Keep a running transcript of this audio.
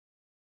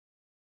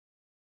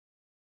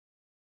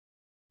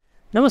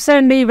నమస్తే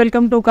అండి,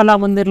 welcome to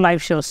Kalamandir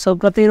live show. So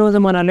ప్రతిరోజు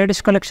మన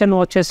లేటెస్ట్ కలెక్షన్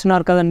వాచ్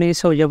చేస్తున్నారు కదండి.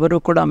 సో ఎవరు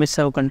కూడా మిస్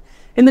అవ్వకండి,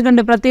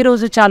 ఎందుకంటే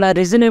ప్రతిరోజు చాలా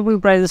రీజనబుల్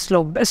ప్రైజెస్లో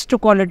బెస్ట్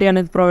క్వాలిటీ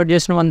అనేది ప్రొవైడ్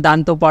చేస్తున్నాం.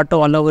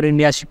 దాంతోపాటు all over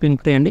India shipping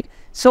free అండి.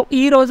 సో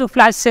ఈరోజు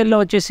ఫ్లాష్ సేల్లో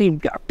వచ్చేసి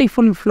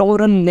బ్యూటిఫుల్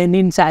ఫ్లోరల్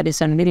లెనిన్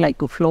శారీస్ అండి.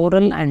 Like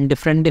floral and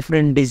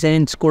different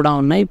designs కూడా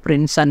ఉన్నాయి,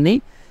 ప్రింట్స్ అన్నీ.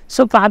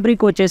 సో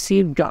ఫ్యాబ్రిక్ వచ్చేసి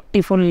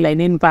beautiful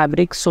linen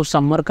fabric. So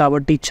summer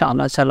కాబట్టి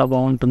చాలా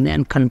బాగుంటుంది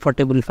and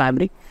comfortable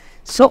fabric.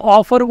 So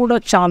offer కూడా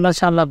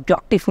చాలా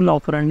బ్యూటిఫుల్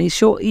ఆఫర్ అండి.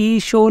 సో ఈ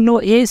షోలో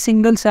ఏ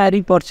సింగిల్ శారీ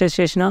పర్చేస్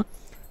చేసినా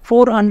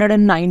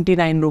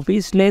 499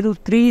 రూపీస్, లేదు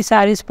 3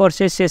 శారీస్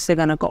పర్చేస్ చేస్తే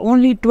కనుక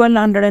only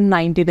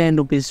 1299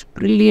 rupees.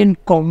 Brilliant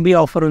combi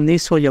offer ఉంది.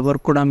 సో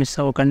ఎవరు కూడా మిస్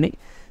అవ్వకండి.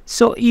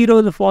 సో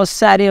ఈరోజు ఫస్ట్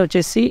శారీ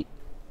వచ్చేసి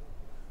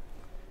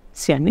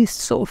అండి.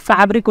 సో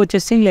ఫ్యాబ్రిక్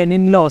వచ్చేసి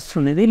లెనిన్లో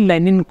వస్తుంది. ఇది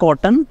లెనిన్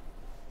కాటన్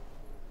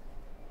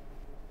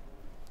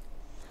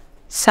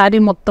శారీ.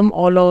 మొత్తం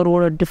ఆల్ ఓవర్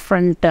కూడా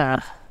డిఫరెంట్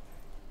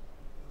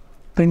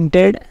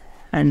ప్రింటెడ్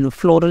అండ్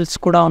ఫ్లోరల్స్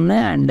కూడా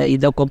ఉన్నాయి. అండ్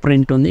ఇదొక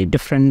ప్రింట్ ఉంది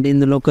డిఫరెంట్.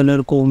 ఇందులో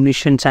కలర్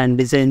కాంబినేషన్స్ అండ్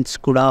డిజైన్స్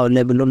కూడా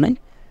అవైలబుల్ ఉన్నాయి.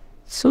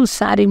 సో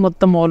శారీ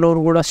మొత్తం ఆల్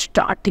ఓవర్ కూడా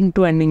స్టార్టింగ్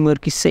టు ఎండింగ్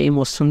వరకు సేమ్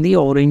వస్తుంది.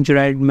 ఆరెంజ్,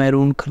 రెడ్,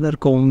 మెరూన్ కలర్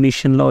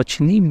కాంబినేషన్లో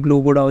వచ్చింది. బ్లూ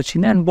కూడా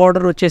వచ్చింది. అండ్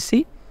బార్డర్ వచ్చేసి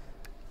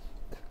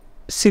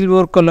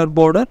silver colour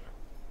border,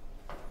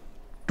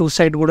 two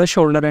side కూడా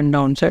shoulder and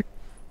down side.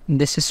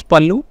 This is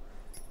పల్లు.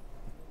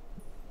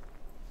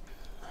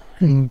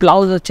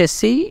 బ్లౌజ్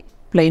వచ్చేసి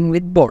ప్లెయిన్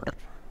విత్ బార్డర్.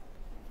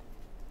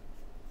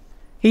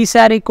 ఈ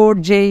శారీ కోడ్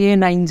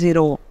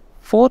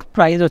JA904,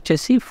 ప్రైస్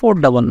వచ్చేసి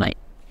 499.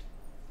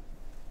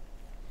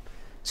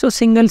 సో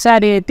సింగిల్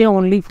శారీ అయితే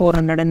ఓన్లీ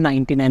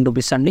 499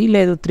 రూపీస్ అండి,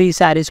 లేదు 3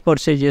 శారీస్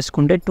పర్చేజ్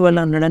చేసుకుంటే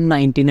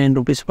 1299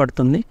 రూపీస్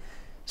పడుతుంది.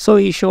 సో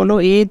ఈ షోలో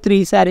ఏ 3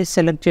 శారీస్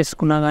సెలెక్ట్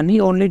చేసుకున్నా కానీ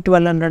ఓన్లీ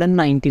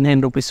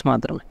 1299 రూపీస్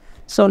మాత్రమే.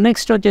 సో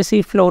నెక్స్ట్ వచ్చేసి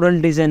ఫ్లోరల్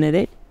డిజైన్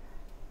ఇది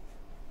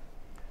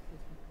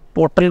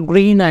portal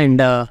green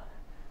and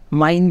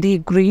mehndi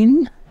green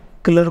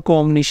colour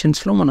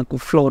కాంబినేషన్స్లో మనకు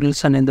ఫ్లోరల్స్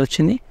అనేది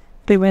వచ్చింది.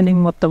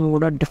 రిమైనింగ్ మొత్తం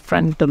కూడా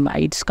different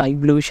light sky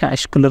blue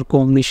ash colour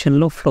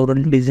కాంబినేషన్లో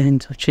ఫ్లోరల్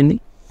డిజైన్స్ వచ్చింది.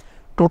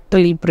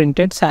 టోటలీ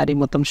ప్రింటెడ్ శారీ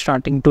మొత్తం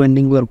స్టార్టింగ్ టు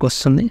ఎండింగ్ వరకు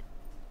వస్తుంది.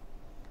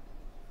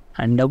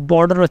 అండ్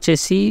బార్డర్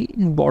వచ్చేసి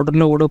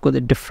బార్డర్లో కూడా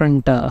కొద్దిగా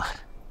డిఫరెంట్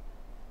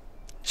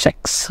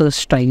చెక్స్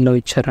స్టైల్లో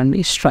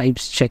ఇచ్చారండి,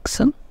 స్ట్రైప్స్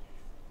చెక్స్.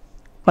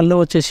 పళ్ళు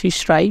వచ్చేసి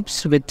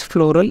స్ట్రైప్స్ విత్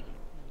ఫ్లోరల్.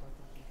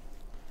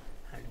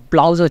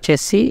 బ్లౌజ్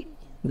వచ్చేసి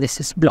దిస్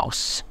ఇస్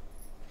బ్లౌజ్.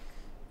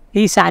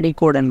 ఈ శారీ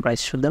కోడ్ అండ్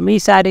ప్రైస్ చూద్దాం. ఈ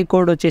శారీ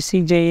కోడ్ వచ్చేసి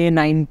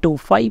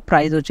JA925,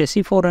 ప్రైస్ వచ్చేసి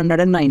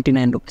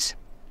 499 రూపీస్.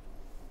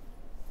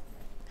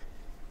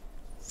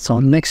 సో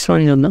నెక్స్ట్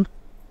వన్ చూద్దాం.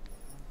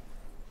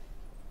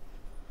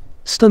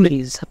 So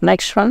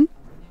next one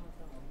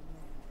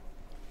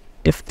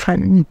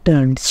different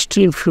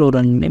digital floor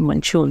అండి,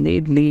 మంచిగా ఉంది.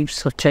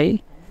 లీవ్స్ వచ్చాయి.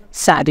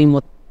 శారీ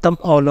మొత్తం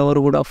ఆల్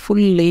ఓవర్ కూడా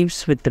full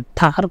leaves with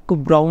dark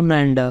brown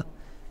and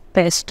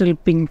pastel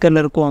pink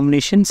colour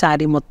combination.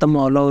 Sari మొత్తం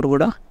ఆల్ ఓవర్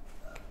కూడా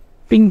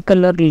పింక్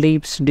కలర్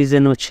లీవ్స్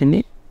డిజైన్ వచ్చింది.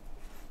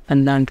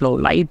 అండ్ దాంట్లో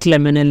లైట్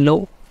లెమన్ ఎల్లో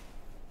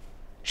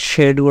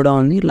షేడ్ కూడా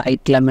ఉంది,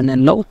 light lemon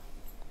yellow.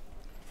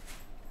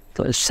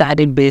 So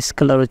sari base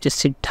colour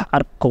వచ్చేసి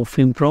dark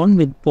coffee brown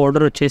with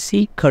border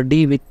వచ్చేసి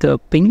కడ్డీ with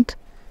pink.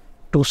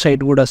 Two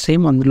side కూడా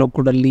సేమ్, అందులో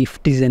కూడా లీఫ్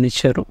డిజైన్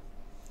ఇచ్చారు.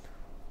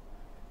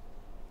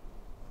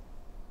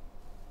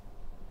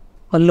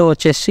 పళ్ళు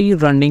వచ్చేసి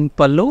రన్నింగ్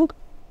పళ్ళు.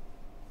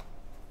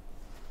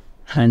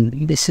 And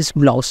this is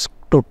blouse,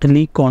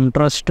 totally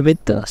contrast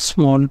with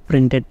small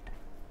printed.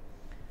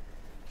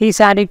 ఈ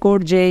శారీ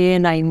కోడ్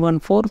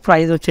JA914,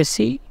 ప్రైస్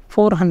వచ్చేసి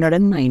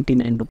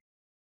 499 రూపీస్.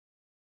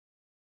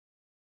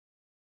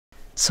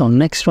 సో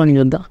నెక్స్ట్ వన్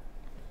చూద్దాం.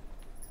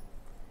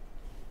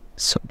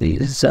 So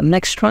this is the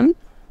next one.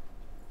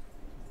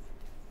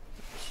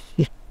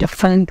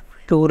 Different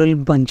floral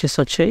bunches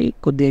వచ్చాయి.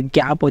 కొద్దిగా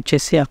గ్యాప్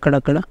వచ్చేసి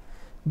అక్కడక్కడ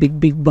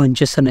బిగ్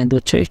బంచెస్ అనేది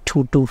వచ్చాయి.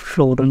 Two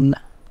floral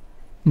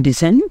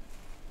design.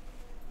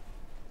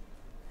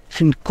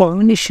 And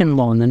combination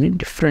బాగుందండి.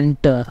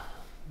 డిఫరెంట్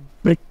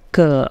బ్రిక్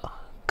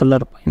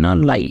కలర్ పైన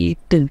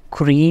light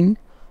green,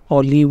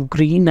 olive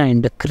green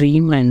and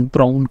cream and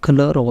brown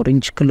colour,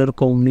 orange colour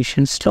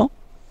కాంబినేషన్స్లో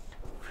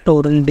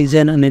floral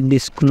design అనేది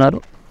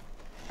తీసుకున్నారు.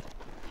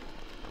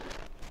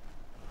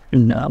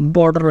 అండ్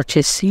బార్డర్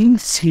వచ్చేసి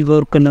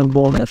సిల్వర్ కలర్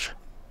బార్డర్.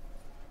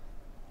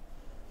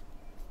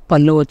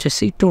 పళ్ళు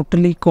వచ్చేసి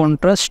totally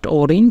contrast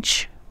orange.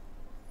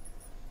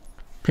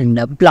 And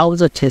blouse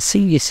వచ్చేసి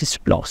this is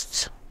blouse.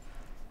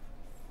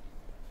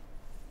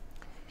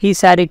 ఈ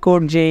sari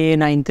code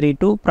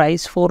JA932,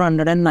 price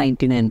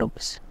 499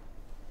 rupees.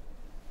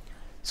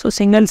 So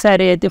single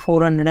sari అయితే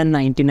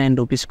 499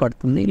 rupees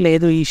పడుతుంది.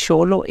 లేదు ఈ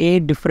షోలో ఏ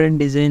డిఫరెంట్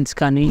డిజైన్స్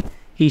కానీ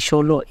ఈ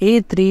షోలో ఏ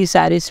 3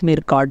 శారీస్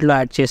మీరు కార్డ్లో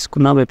యాడ్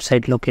చేసుకున్న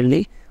వెబ్సైట్లోకి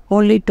వెళ్ళి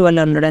ఓన్లీ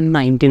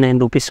 1299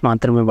 రూపీస్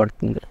మాత్రమే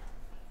పడుతుంది.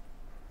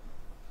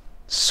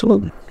 So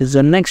is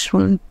the next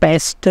one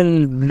pastel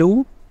blue.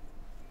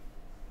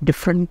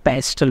 Different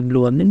pastel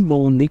blue అని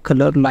బాగుంది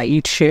కలర్,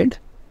 లైట్ షేడ్.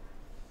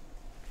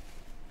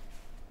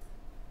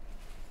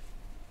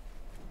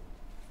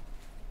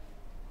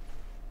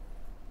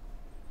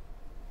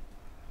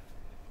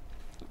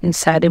 ఈ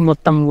శారీ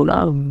మొత్తం కూడా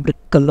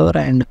brick colour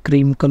and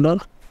cream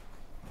colour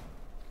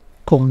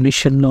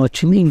కాంబినేషన్లో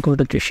వచ్చింది.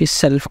 ఇంకోటి వచ్చేసి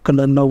సెల్ఫ్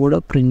కలర్లో కూడా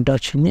ప్రింట్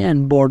వచ్చింది.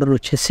 అండ్ బార్డర్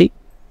వచ్చేసి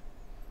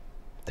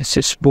this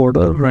is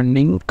border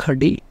running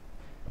khadi.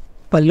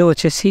 పళ్ళు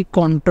వచ్చేసి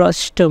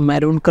కాంట్రాస్ట్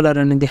మెరూన్ కలర్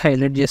అనేది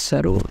హైలైట్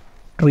చేస్తారు,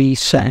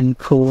 trees and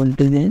flower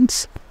designs.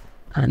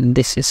 And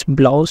this is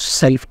blouse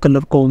self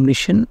colour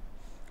combination,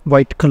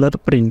 white colour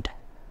print.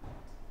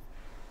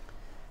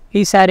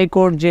 ఈ శారీ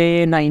కోడ్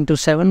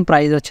JA927,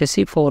 ప్రైస్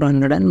వచ్చేసి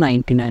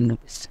 499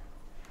 రూపీస్.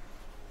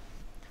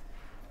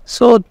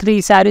 సో 3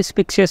 శారీస్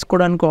పిక్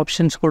చేసుకోవడానికి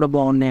options కూడా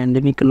బాగున్నాయండి.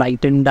 మీకు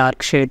light and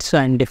dark shades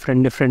and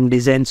different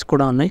designs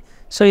కూడా ఉన్నాయి.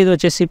 సో ఇది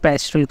వచ్చేసి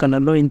పేస్టల్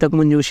కలర్లో,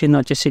 ఇంతకుముందు చూసింది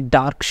వచ్చేసి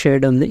డార్క్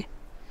షేడ్ ఉంది.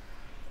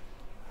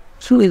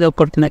 సో ఇది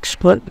ఒకటి.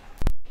 Next one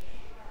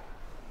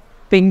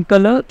pink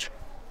colour,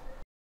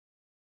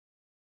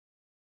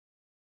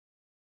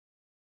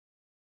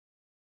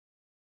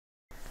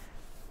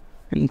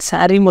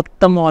 sari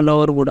మొత్తం ఆల్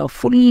ఓవర్ కూడా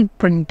ఫుల్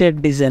ప్రింటెడ్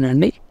డిజైన్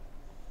అండి.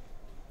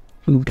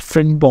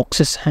 Different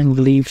boxes and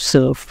leaves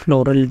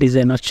floral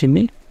design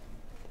వచ్చింది.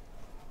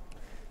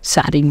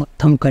 శారీ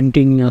మొత్తం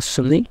కంటిన్యూ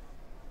వస్తుంది.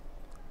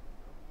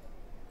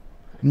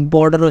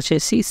 బార్డర్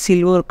వచ్చేసి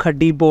సిల్వర్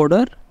కడ్డీ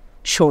border,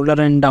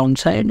 shoulder and down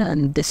side.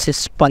 And this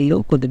is పళ్ళు,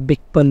 కొద్ది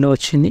బిగ్ పళ్ళు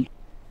వచ్చింది.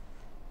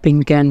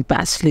 Pink and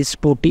paisleys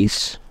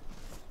booties.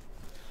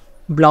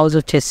 Blouse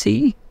వచ్చేసి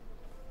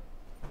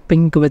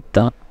పింక్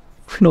విత్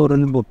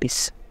ఫ్లోరల్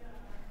బూటీస్.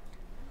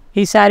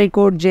 ఈ sari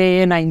code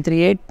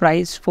JA938,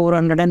 price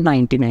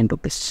 499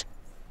 rupees.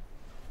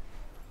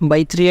 By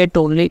 38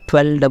 only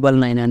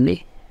 1299 అండి.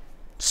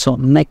 సో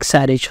నెక్స్ట్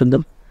శారీ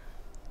చూద్దాం.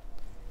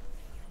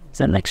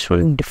 నెక్స్ట్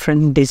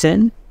డిఫరెంట్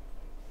డిజైన్,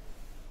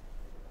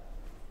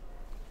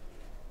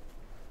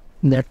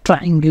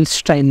 ట్రయాంగిల్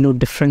స్టైల్లో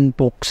డిఫరెంట్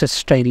బాక్సెస్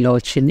స్టైల్లో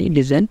వచ్చింది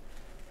డిజైన్.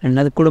 అండ్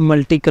అది కూడా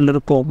మల్టీ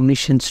కలర్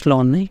కాంబినేషన్స్లో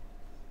ఉన్నాయి.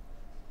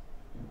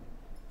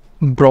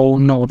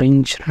 Brown,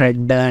 orange,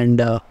 red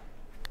and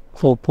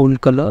purple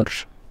colour.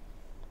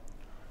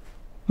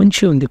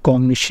 మంచిగా ఉంది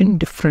combination,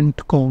 different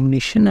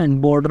combination. And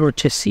border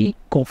వచ్చేసి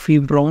coffee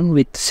brown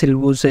with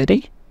silver zari.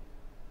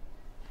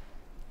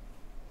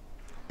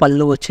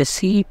 పళ్ళు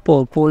వచ్చేసి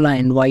purple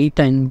and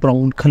white and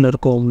brown colour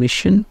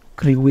combination,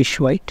 creamish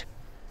white.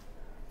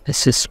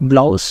 This is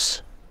blouse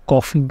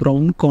coffee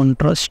brown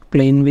contrast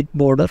plain with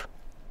border.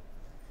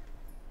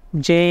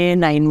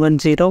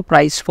 JA910,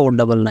 price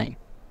 499.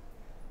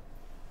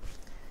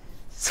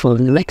 So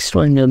next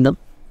one చూద్దాం.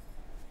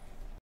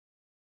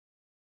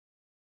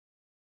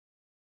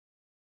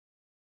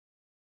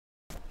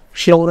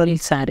 Floral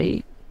sari,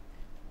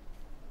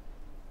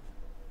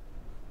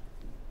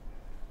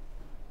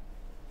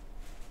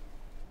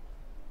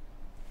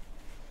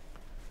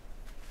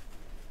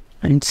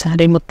 and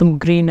sari మొత్తం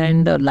green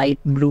and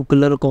light blue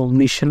colour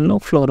కాంబినేషన్లో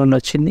floral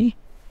వచ్చింది.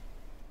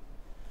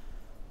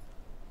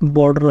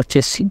 Border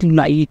వచ్చేసి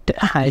light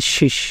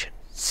hashish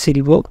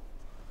silver.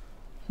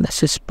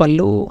 This is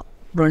పళ్ళు,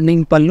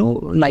 running పళ్ళు,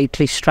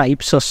 lightly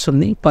stripes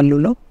వస్తుంది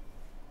పళ్ళులో.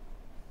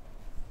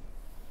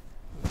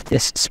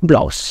 This is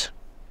blouse.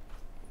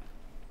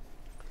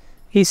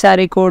 ఈ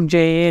శారీ కోడ్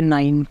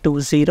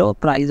JA920,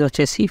 ప్రైస్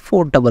వచ్చేసి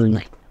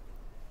 499.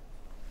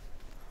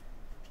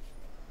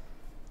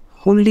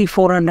 ఓన్లీ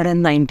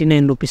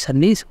 499 రూపీస్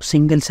అండి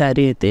సింగిల్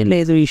శారీ అయితే.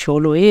 లేదు ఈ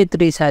షోలో ఏ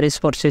 3 శారీస్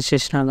పర్చేస్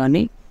చేసినా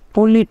కానీ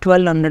ఓన్లీ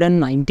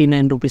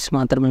 1299 రూపీస్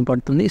మాత్రమే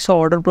పడుతుంది. సో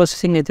ఆర్డర్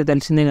ప్రాసెసింగ్ అయితే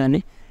తెలిసిందే,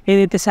 కానీ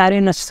ఏదైతే శారీ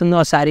నచ్చుతుందో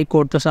ఆ శారీ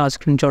కోడ్తో సహా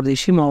స్క్రీన్ షాట్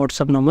తీసి మా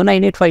వాట్సాప్ నెంబర్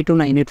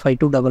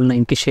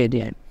 9852985299కి షేర్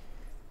చేయండి.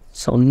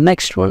 So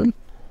next one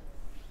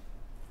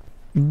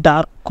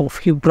dark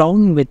coffee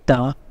brown with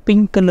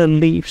pink colour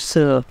leaves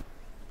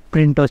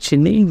print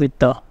వచ్చింది.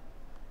 విత్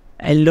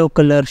ఎల్లో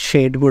కలర్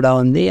షేడ్ కూడా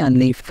ఉంది ఆ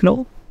లీఫ్లో,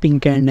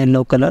 పింక్ అండ్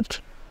ఎల్లో కలర్.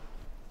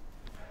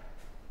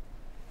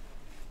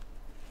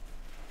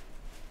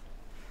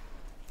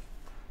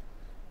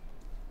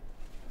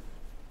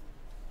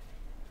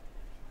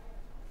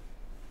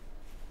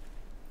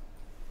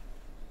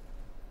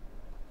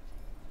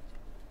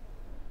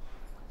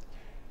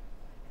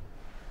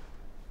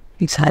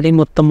 ఈ శారీ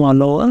మొత్తం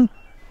all over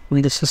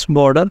this is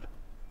border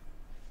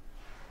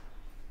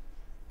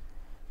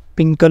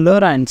pink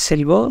colour and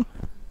silver.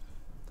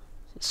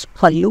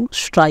 పళ్ళు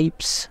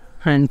stripes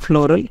and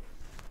floral.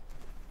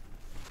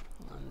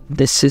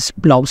 This is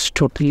blouse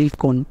totally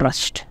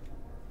contrast.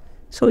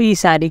 So ఈ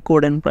sari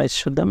code and price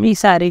చూద్దాం. ఈ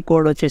శారీ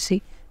కోడ్ వచ్చేసి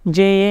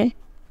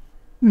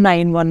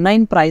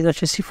JA919, ప్రైస్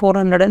వచ్చేసి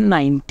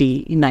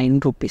 499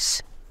 రూపీస్.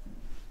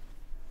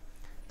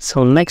 సో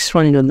నెక్స్ట్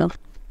వన్ చూద్దాం.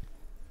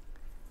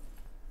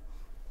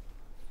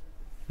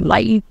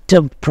 Light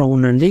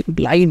brown అండి,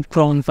 లైట్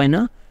బ్రౌన్ పైన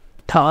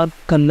dark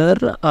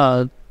colour,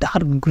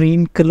 dark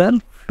green colour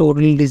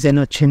floral design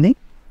వచ్చింది.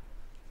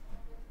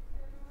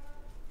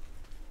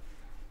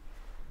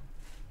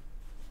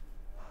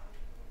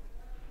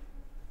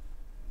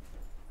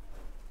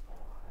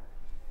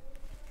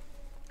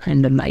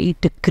 అండ్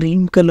లైట్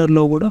క్రీమ్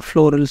కలర్లో కూడా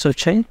ఫ్లోరల్స్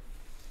వచ్చాయి.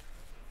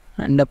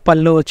 అండ్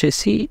పళ్ళు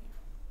వచ్చేసి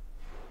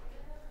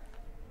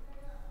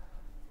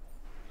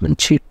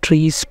మంచి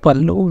ట్రీస్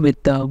పళ్ళు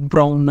with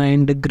brown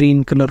and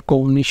green colour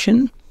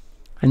combination.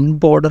 And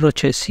border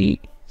వచ్చేసి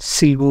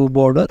సిల్వర్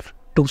బార్డర్,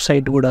 టూ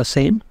సైడ్ కూడా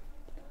సేమ్.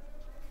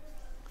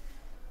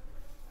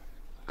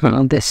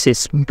 This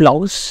is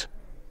blouse.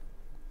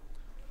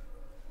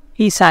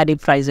 ఈ శారీ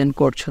ప్రైస్ అండ్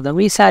కోడ్ చూద్దాం.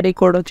 ఈ శారీ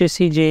కోడ్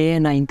వచ్చేసి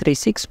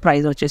JA936,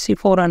 ప్రైస్ వచ్చేసి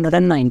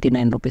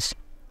 499 రూపీస్.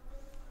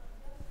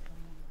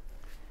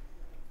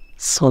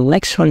 సో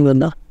నెక్స్ట్ వన్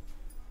చూద్దాం.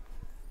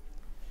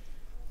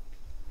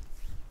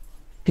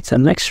 It's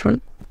next one.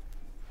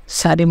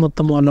 శారీ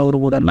మొత్తం ఆల్ ఓవర్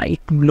కూడా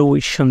లైట్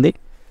బ్లూయిష్ ఉంది.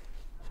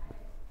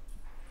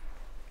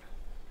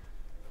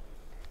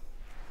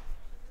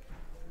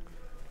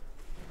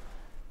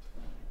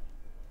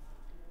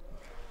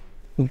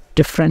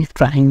 Different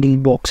triangle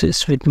boxes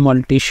with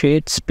multi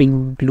shades, pink,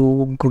 blue,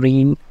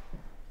 green,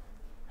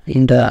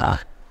 and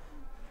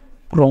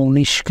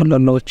brownish color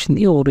lo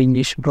vachindi,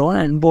 orangish brown.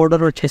 And border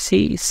vachesi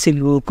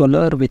silver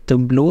color with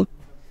blue,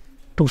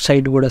 two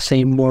side kuda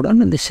same border.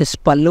 And this is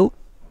pallu,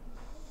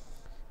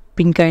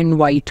 pink and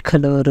white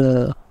color,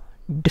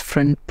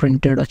 different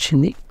printed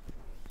vachindi.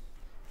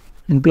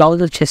 And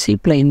blouse vachesi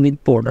plain with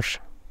border.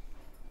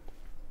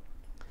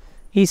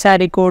 Ee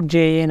saree code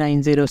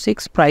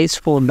JA906, price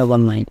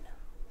 499.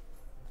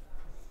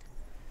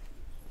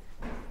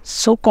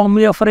 So combo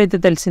offer అయితే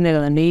తెలిసిందే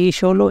కదండి. ఈ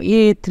షోలో ఏ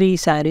 3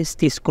 శారీస్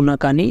తీసుకున్నా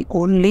కానీ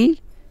only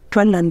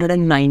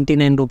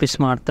 1299 rupees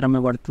మాత్రమే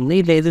పడుతుంది.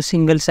 లేదు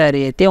సింగిల్ శారీ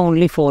అయితే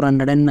ఓన్లీ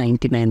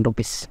 499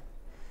 రూపీస్.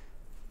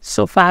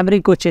 సో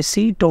ఫ్యాబ్రిక్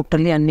వచ్చేసి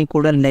టోటల్లీ అన్నీ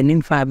కూడా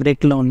లెనిన్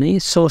ఫ్యాబ్రిక్లో ఉన్నాయి.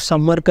 సో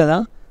సమ్మర్ కదా,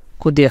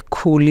 కొద్దిగా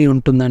కూలీ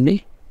ఉంటుందండి.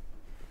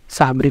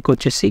 ఫ్యాబ్రిక్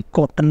వచ్చేసి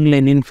cotton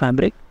linen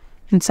fabric.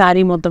 And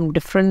sari మొత్తం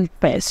డిఫరెంట్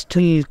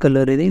పేస్టల్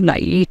కలర్, ఇది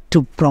లైట్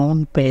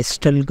బ్రౌన్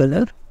పేస్టల్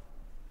కలర్,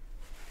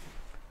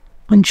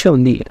 మంచిగా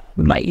ఉంది.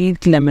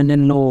 లైట్ లెమన్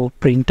ఎల్లో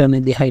ప్రింట్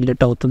అనేది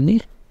హైలైట్ అవుతుంది.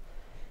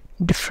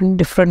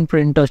 డిఫరెంట్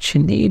ప్రింట్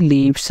వచ్చింది.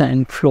 Leaves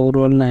and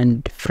floral and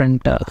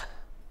different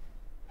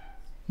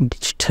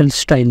digital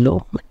స్టైల్లో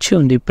మంచిగా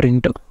ఉంది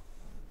ప్రింట్.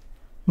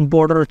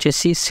 బోర్డర్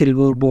వచ్చేసి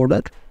సిల్వర్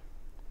బోర్డర్.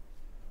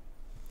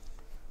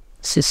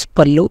 సిస్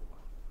పళ్ళు,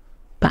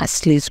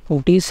 paisleys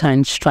booties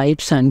and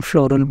stripes and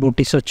floral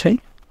బూటీస్ వచ్చాయి.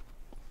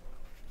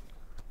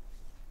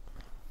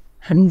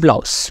 And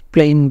blouse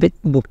plain with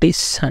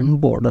booties and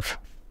border.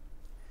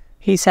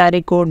 ఈ sari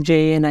code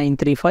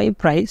JA935,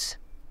 price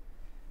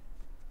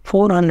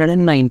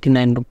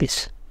 499 rupees.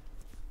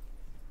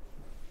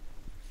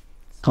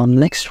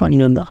 Next one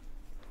చూద్దాం.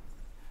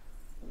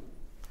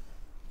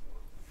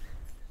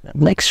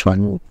 Next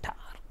one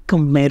dark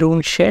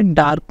maroon shade,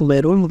 dark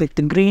maroon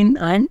with green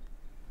and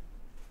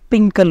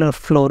pink colour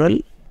floral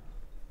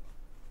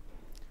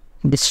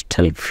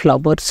digital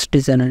flowers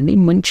design అండి,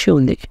 మంచిగా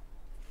ఉంది.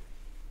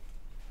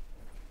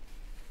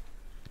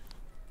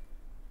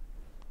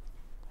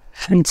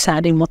 And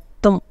sari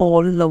మొత్తం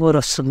all over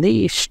వస్తుంది,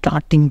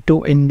 starting to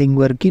ending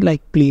వరకు.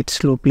 Like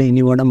ప్లీట్స్లో plane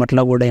ఇవ్వడం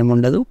అట్లా కూడా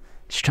ఏముండదు.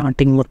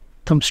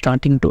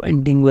 స్టార్టింగ్ టు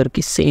ఎండింగ్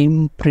వరకు సేమ్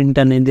ప్రింట్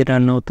అనేది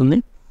రన్ అవుతుంది.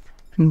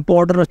 అండ్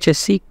బార్డర్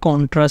వచ్చేసి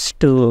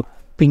కాంట్రాస్ట్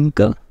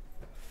పింక్.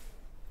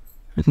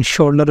 అండ్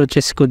షోల్డర్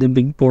వచ్చేసి కొద్దిగా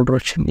బిగ్ బార్డర్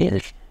వచ్చింది.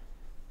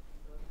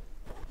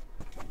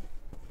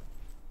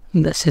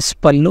 దిస్ ఇస్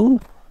పళ్ళు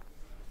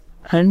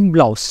అండ్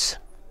బ్లౌజ్.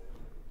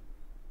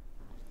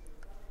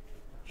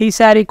 ఈ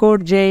శారీ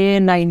కోడ్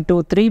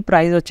JA923,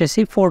 ప్రైస్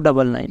వచ్చేసి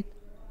 499.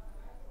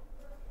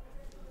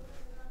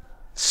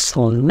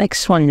 సో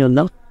నెక్స్ట్ వన్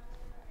చూద్దాం.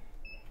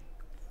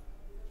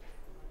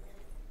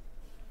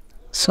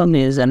 So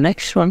this the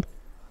next one.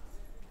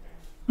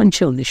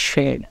 మంచిగా ఉంది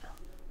shade,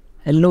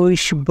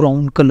 yellowish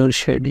brown colour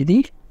shade ఇది.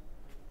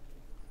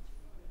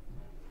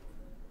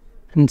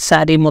 అండ్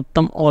శారీ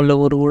మొత్తం ఆల్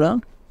ఓవర్ కూడా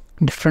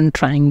different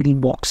triangle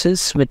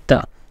boxes with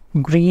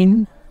green,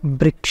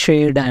 brick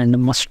shade and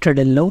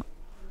mustard yellow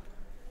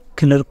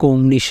colour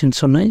combinations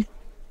ఉన్నాయి.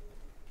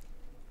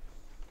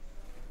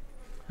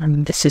 And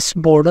this is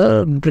border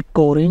brick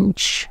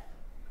orange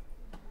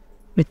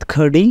with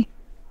khadi.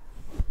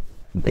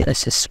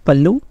 This is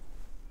పల్లు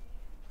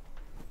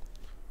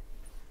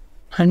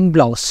and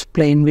blouse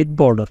plain with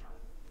border.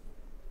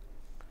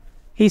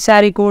 ఈ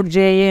sari code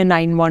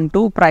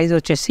JA912, price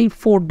వచ్చేసి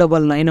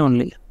 499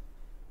 only.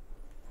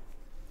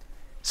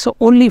 So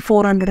only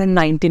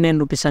 499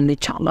 rupees అండి,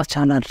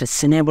 చాలా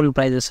reasonable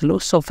ప్రైజెస్లో.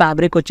 So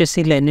fabric వచ్చేసి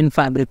linen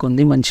fabric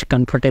ఉంది, మంచి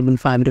కంఫర్టబుల్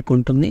ఫ్యాబ్రిక్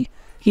ఉంటుంది.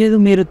 లేదు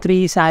మీరు 3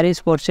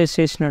 శారీస్ పర్చేస్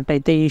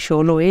చేసినట్టయితే ఈ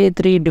షోలో ఏ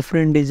 3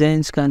 డిఫరెంట్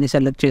డిజైన్స్ కానీ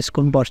సెలెక్ట్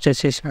చేసుకొని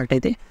పర్చేస్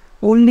చేసినట్టయితే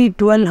ఓన్లీ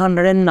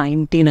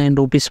 1299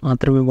 రూపీస్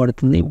మాత్రమే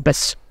పడుతుంది.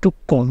 బెస్ట్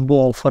కాంబో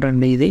ఆఫర్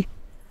అండి ఇది.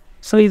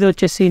 సో ఇది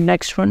వచ్చేసి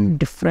నెక్స్ట్ వన్.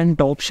 డిఫరెంట్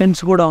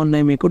ఆప్షన్స్ కూడా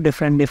ఉన్నాయి మీకు,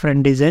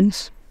 డిఫరెంట్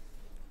డిజైన్స్.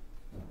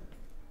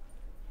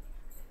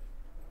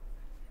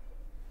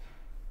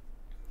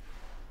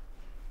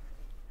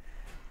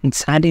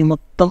 శారీ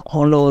మొత్తం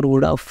ఆల్ ఓవర్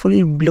కూడా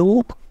full blue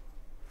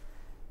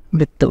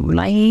with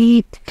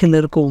light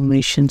colour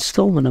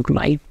కాంబినేషన్స్తో, మనకు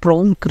light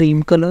brown,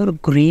 cream colour,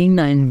 green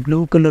and blue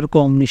colour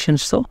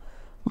కాంబినేషన్స్తో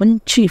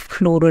మంచి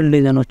ఫ్లోరల్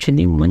డిజైన్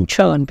వచ్చింది.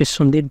 మంచిగా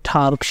అనిపిస్తుంది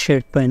డార్క్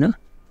షేడ్ పైన.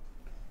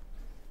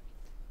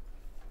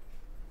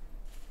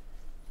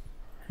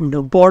 అండ్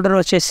బార్డర్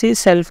వచ్చేసి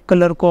self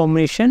colour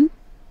combination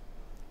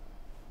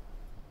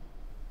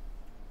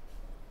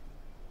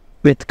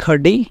with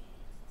khaddi.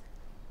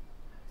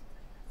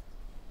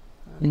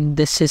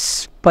 This is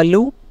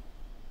పల్లు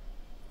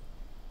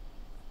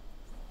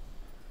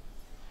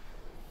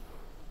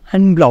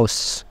అండ్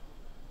బ్లౌజ్.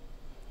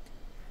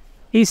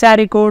 ఈ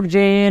sari code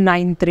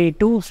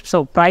JA932. So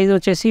price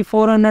వచ్చేసి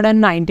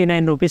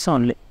 499 rupees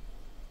only.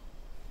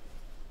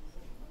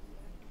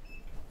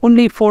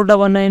 Only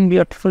 499.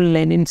 Beautiful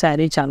Lenin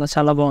sari, చాలా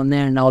చాలా బాగుంది.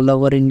 And all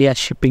over India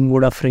shipping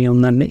కూడా ఫ్రీ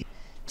ఉందండి.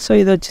 సో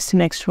ఇది వచ్చేసి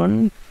next one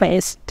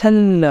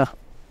pastel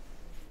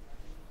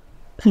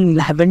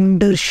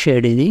lavender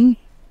shade. ఇది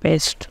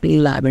పేస్టల్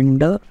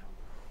లావెండర్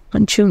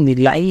మంచిగా ఉంది,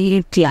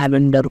 light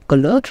lavender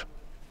colour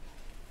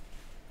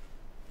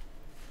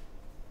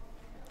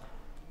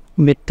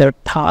with the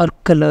dark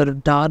color,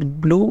 dark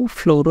blue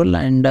floral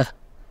and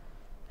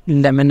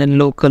lemon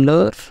yellow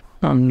color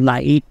and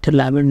light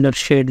lavender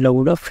shade lo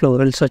kuda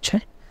florals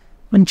vachayi.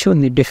 Manchi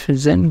undi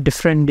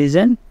different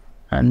design.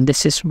 And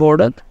this is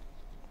border.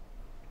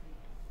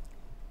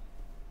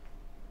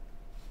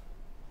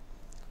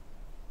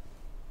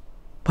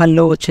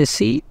 Pallu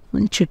vachesi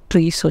manchi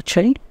trees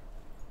vachayi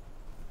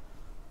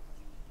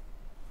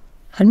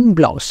and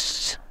blouse.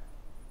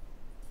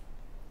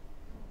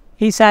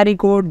 ఈ sari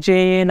code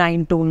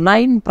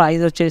JA929.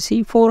 Price వచ్చేసి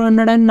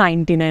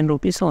 499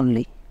 rupees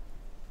only.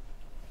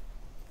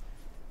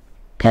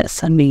 Yes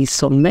అండి.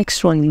 So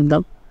next one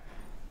చూద్దాం.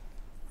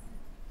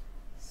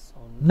 So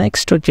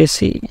next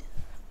వచ్చేసి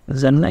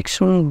next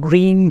one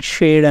green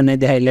shade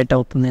అనేది highlight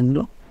అవుతుంది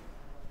ఇందులో.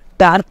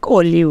 Dark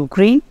olive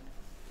green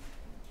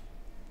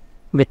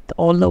with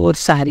all over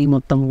sari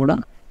మొత్తం కూడా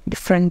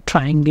different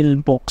triangle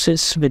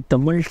boxes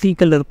with multi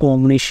colour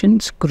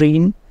combinations.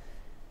 Green,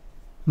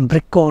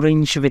 brick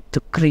orange with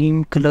cream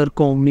colour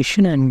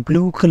combination and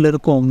blue colour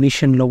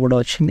కాంబినేషన్లో కూడా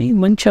వచ్చింది.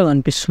 మంచిగా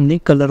అనిపిస్తుంది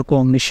కలర్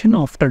కాంబినేషన్.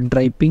 ఆఫ్టర్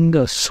డ్రైపింగ్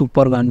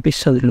సూపర్గా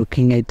అనిపిస్తుంది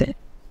లుకింగ్ అయితే.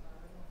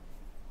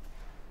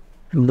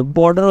 అండ్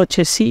బార్డర్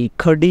వచ్చేసి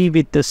khadi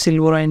with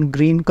silver and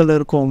green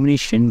colour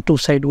combination. Two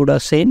side కూడా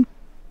సేమ్.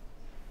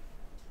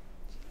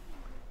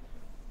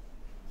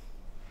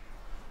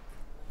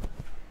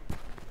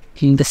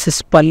 దిస్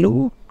ఇస్ పల్లు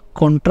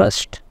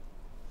contrast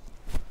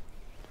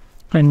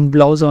and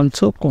blouse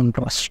also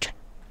contrast.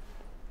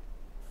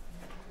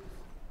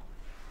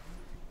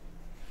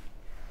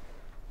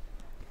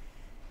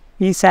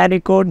 ఈ శారీ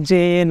కోడ్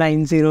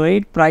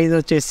JA908. ప్రైస్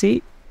వచ్చేసి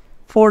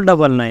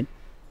 499.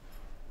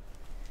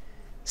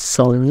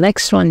 సో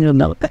నెక్స్ట్ వన్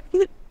చూద్దాం.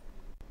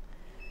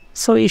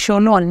 సో ఈ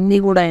షోలో అన్నీ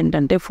కూడా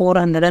ఏంటంటే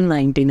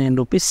 499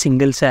 రూపీస్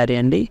సింగిల్ శారీ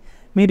అండి.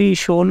 మీరు ఈ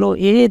షోలో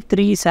ఏ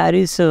 3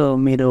 శారీస్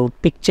మీరు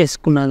పిక్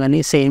చేసుకున్నా కానీ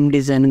సేమ్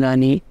డిజైన్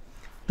కానీ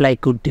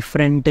లైక్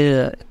డిఫరెంట్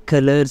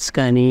కలర్స్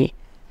కానీ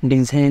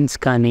డిజైన్స్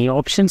కానీ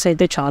ఆప్షన్స్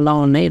అయితే చాలా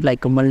ఉన్నాయి.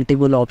 లైక్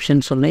మల్టిపుల్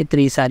ఆప్షన్స్ ఉన్నాయి.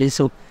 3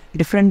 శారీస్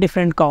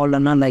డిఫరెంట్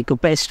కావాలన్నా లైక్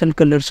పేస్టల్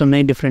కలర్స్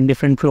ఉన్నాయి,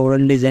 డిఫరెంట్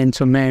ఫ్లోరల్ డిజైన్స్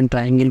ఉన్నాయి అండ్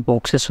ట్రయాంగిల్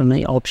బాక్సెస్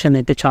ఉన్నాయి. ఆప్షన్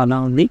అయితే చాలా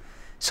ఉంది.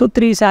 సో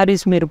 3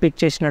 శారీస్ మీరు పిక్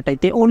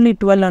చేసినట్టయితే ఓన్లీ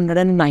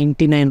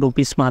 1299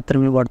 రూపీస్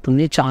మాత్రమే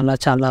పడుతుంది. చాలా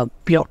చాలా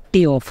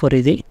బ్యూటీ ఆఫర్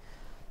ఇది.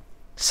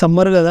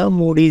 సమ్మర్ కదా,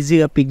 3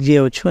 ఈజీగా పిక్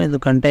చేయవచ్చు.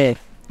 ఎందుకంటే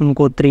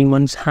ఇంకో 3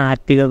 months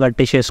హ్యాపీగా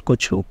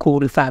కట్టేసేసుకోవచ్చు.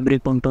 కూల్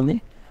ఫ్యాబ్రిక్ ఉంటుంది.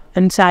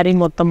 అండ్ శారీ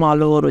మొత్తం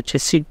ఆల్ ఓవర్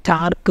వచ్చేసి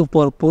dark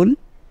purple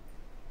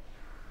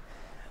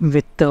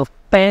with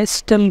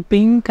pastel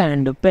pink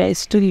and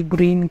pastel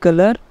green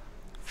colour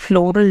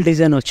floral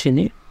design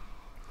వచ్చింది.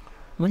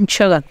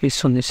 మంచిగా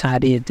అనిపిస్తుంది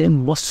శారీ అయితే,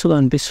 మస్తుగా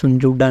అనిపిస్తుంది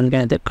చూడడానికి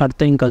అయితే.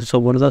 కడితే ఇంకా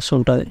జబర్దస్త్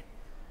ఉంటుంది.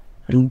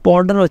 అండ్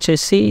బార్డర్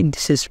వచ్చేసి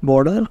దిస్ ఇస్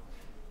బార్డర్.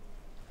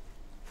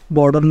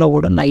 బార్డర్లో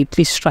కూడా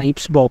లైట్లీ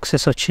స్ట్రైప్స్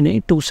బాక్సెస్ వచ్చినాయి.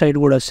 టూ సైడ్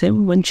కూడా సేమ్,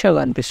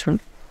 మంచిగా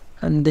అనిపిస్తుంది.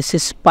 అండ్ దిస్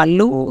ఇస్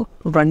పల్లు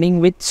running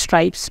with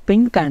stripes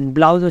pink and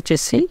blouse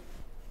వచ్చేసి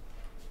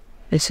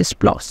దిస్ ఇస్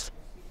బ్లౌజ్.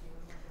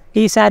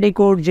 ఈ sari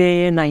code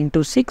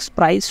JA926.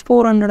 Price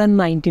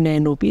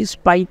 499 rupees.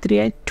 By 3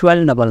 at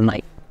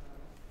 1299.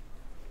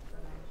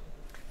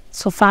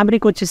 So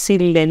fabric వచ్చేసి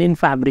లెనిన్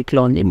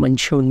ఫ్యాబ్రిక్లో ఉంది.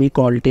 మంచిగా ఉంది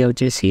క్వాలిటీ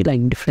వచ్చేసి.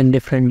 లైక్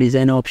డిఫరెంట్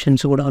డిజైన్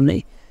ఆప్షన్స్ కూడా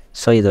ఉన్నాయి.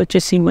 సో ఇది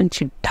వచ్చేసి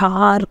మంచి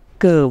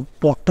డార్క్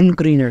బాటిల్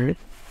గ్రీన్ అండి.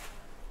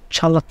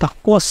 చాలా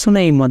తక్కువ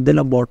వస్తున్నాయి ఈ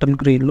మధ్యలో బాటిల్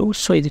గ్రీన్లు.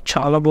 సో ఇది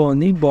చాలా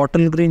బాగుంది.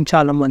 బాటిల్ గ్రీన్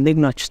చాలా మందికి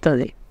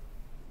నచ్చుతుంది.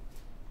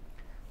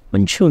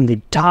 మంచిగా ఉంది.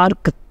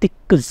 Dark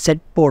thick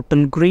Z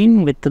bottle green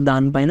with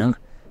దానిపైన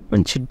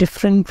మంచి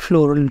డిఫరెంట్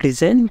ఫ్లోరల్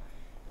డిజైన్.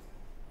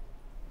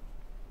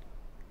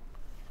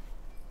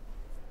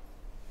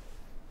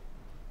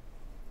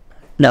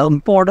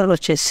 బార్డర్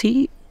వచ్చేసి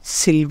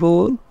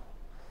సిల్వర్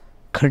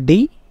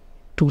ఖడ్డీ.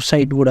 టూ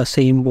సైడ్ కూడా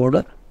same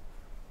border.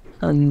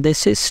 And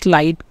this is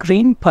light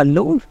green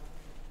పల్లు.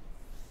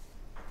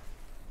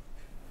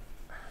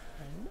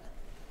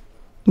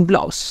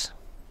 బ్లౌజ్.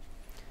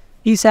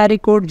 ఈ sari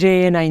code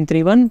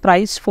JA931.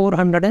 Price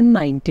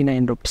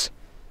 499 rupees.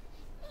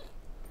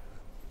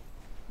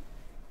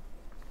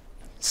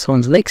 So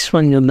next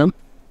one చూద్దాం.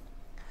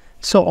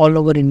 So all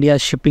over India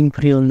shipping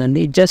free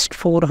ఉందండి. Just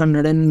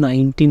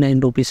 499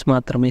 rupees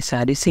మాత్రమే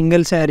sari.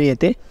 Single sari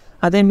అయితే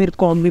అదే మీరు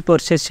కాంబీ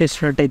పర్చేస్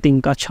చేసినట్టయితే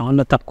ఇంకా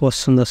చాలా తక్కువ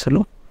వస్తుంది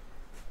అసలు.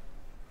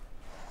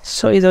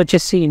 సో ఇది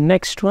వచ్చేసి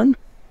నెక్స్ట్ వన్.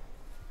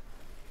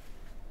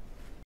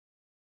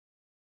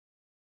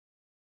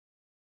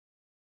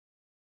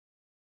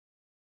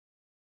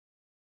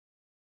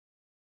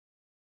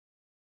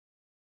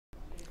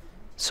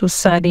 సో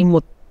శారీ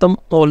మొత్తం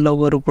ఆల్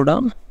ఓవర్ కూడా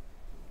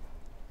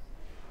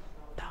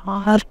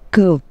డార్క్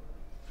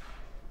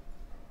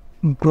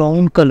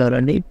బ్రౌన్ కలర్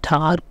అండి,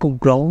 dark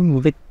brown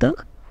with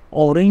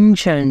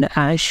orange and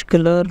ash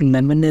colour,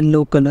 lemon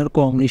yellow colour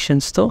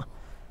కాంబినేషన్స్తో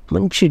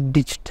మంచి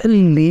డిజిటల్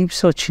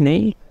లీవ్స్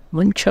వచ్చినాయి,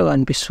 మంచిగా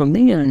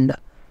అనిపిస్తుంది. అండ్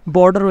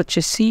బార్డర్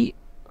వచ్చేసి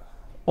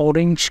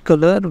orange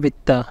colour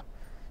with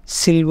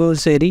silver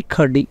zari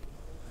కడ్డీ,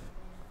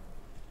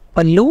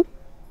 పళ్ళు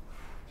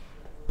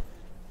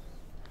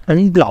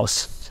అండ్ బ్లౌజ్.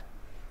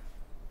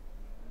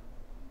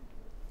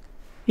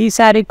 ఈ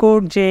sari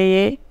code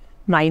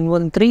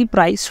JA913,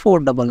 price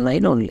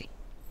 499 only.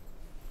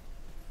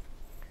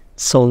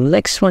 So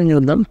next one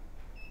చూద్దాం.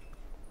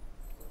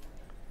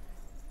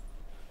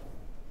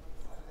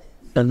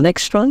 ద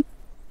నెక్స్ట్ వన్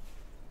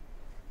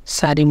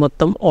శారీ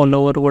మొత్తం ఆల్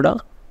ఓవర్ కూడా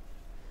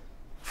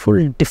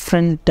full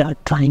different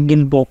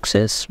triangle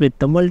boxes with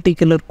the multi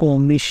colour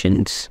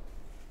combinations.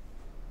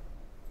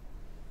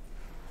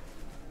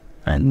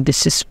 And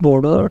this is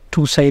border,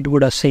 two side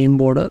kuda same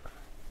border,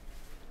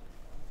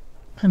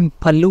 and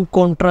pallu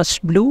contrast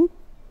blue,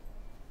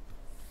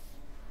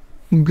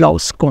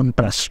 blouse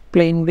contrast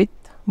plain with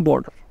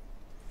border.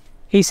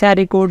 Ee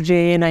saree code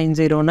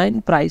JA909,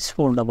 price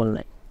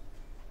 499.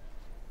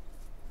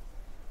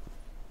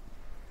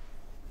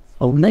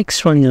 So next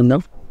one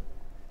chudam.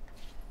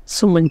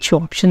 So manchi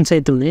options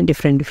aithe unnai,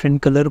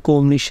 different color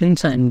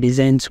combinations and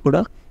designs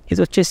kuda.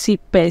 Idi vachesi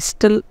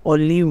pastel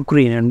olive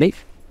green andi,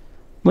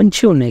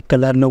 మంచిగా ఉన్నాయి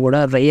కలర్లో కూడా,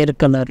 rare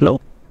కలర్లో.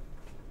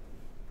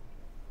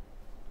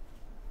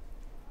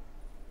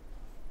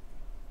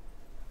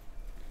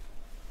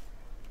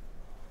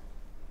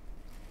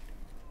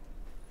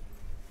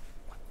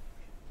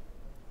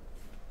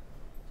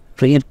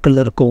 Rare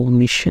colour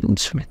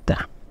combinations with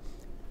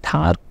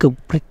dark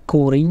brick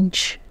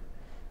orange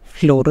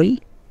floral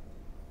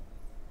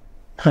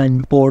and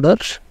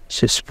border,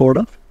 sys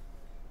border.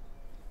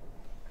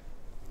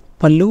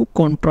 Pallu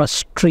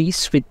contrast trees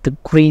with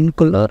green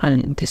color,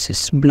 and this is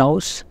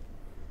blouse,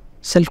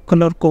 self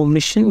color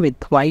combination with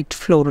white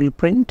floral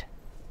print.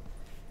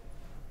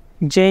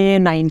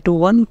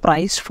 JA921,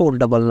 price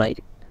 499.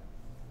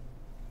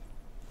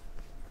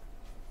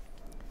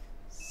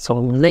 So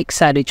next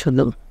sari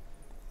చూద్దాం.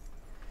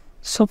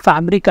 So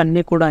fabric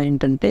అన్నీ కూడా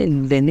ఏంటంటే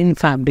Lenin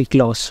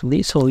ఫ్యాబ్రిక్లో వస్తుంది.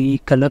 So ఈ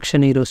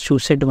collection ఈరోజు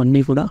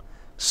చూసేటివన్నీ కూడా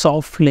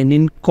soft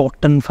linen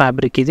cotton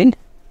fabric.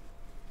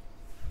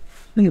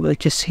 ఇది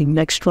వచ్చేసి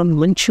నెక్స్ట్ వన్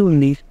మంచి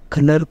ఉంది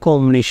కలర్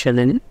కాంబినేషన్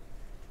అని,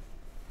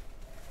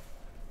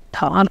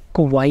 dark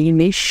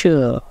winish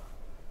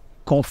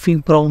coffee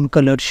brown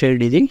colour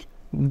shade ఇది.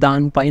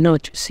 దానిపైన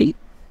వచ్చేసి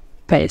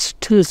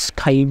pastel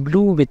sky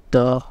blue with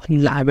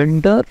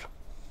lavender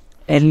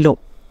yellow,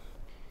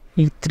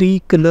 ఈ 3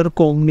 కలర్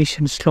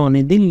కాంబినేషన్స్లో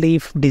అనేది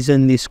లీఫ్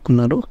డిజైన్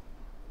తీసుకున్నారు.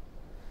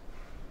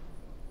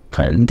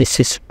 అండ్ దిస్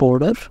ఇస్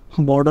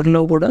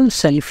బోర్డర్లో కూడా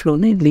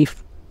సెల్ఫ్లోనే లీఫ్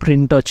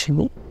ప్రింట్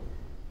వచ్చింది.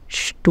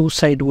 టూ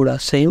సైడ్ కూడా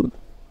సేమ్.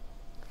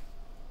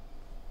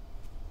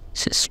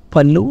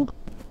 పళ్ళు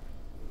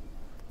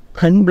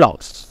అండ్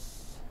బ్లౌజ్.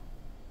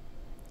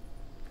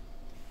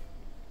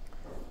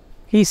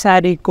 ఈ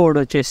శారీ కోడ్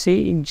వచ్చేసి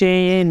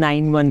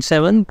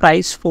JA917,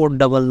 ప్రైస్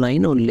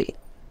 499 ఓన్లీ.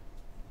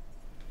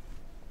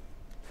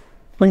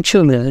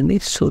 మంచిగా ఉంది కదండి.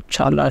 సో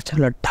చాలా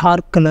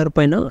డార్క్ కలర్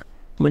పైన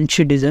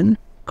మంచి డిజైన్,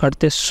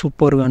 కడితే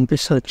సూపర్గా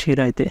అనిపిస్తుంది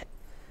చీర అయితే.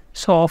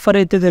 సో ఆఫర్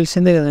అయితే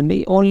తెలిసిందే కదండి,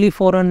 only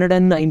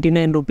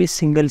 499 rupees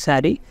single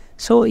sari.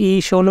 So ఈ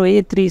షోలో ఏ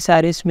 3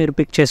 శారీస్ మీరు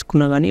పిక్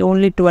చేసుకున్నా కానీ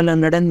ఓన్లీ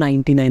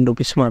 1299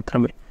 రూపీస్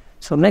మాత్రమే.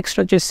 సో నెక్స్ట్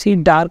వచ్చేసి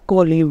dark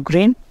olive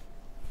green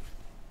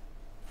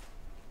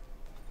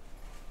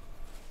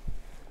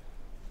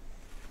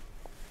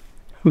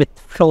with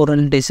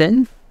floral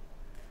design,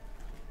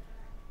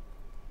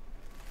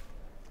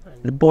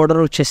 and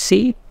border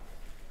వచ్చేసి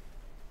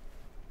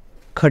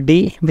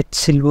కడ్డీ with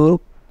silver.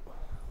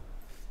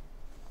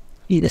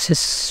 This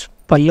is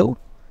pallu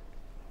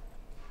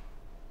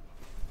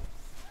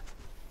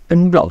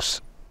and blouse.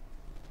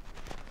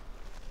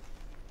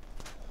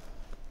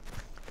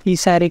 ఈ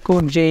sari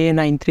code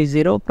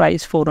JA930,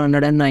 price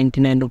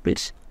 499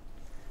 rupees.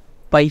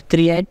 Buy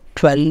 3 at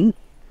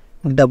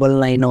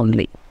 1299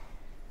 only.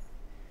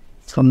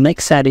 So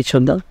next sari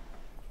చూద్దాం.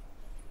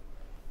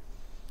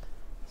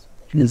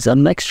 It's the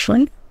next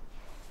one.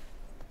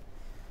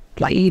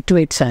 Light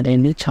weight sari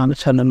అండి,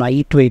 చాలా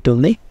light weight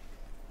ఉంది.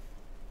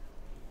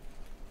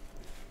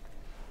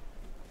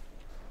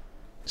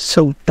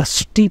 So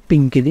dusty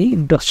pink ఇది,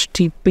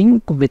 dusty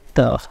pink with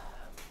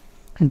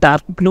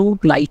dark blue,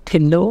 light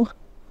yellow,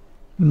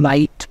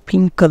 light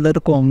pink colour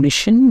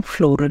combination,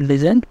 floral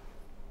design.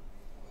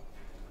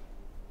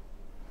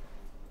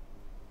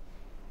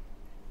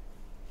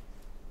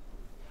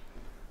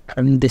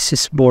 And this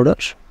is border,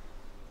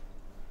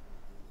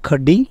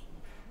 khadi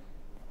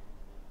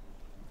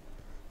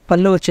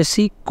పళ్ళు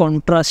వచ్చేసి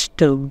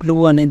contrast blue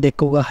అనేది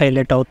ఎక్కువగా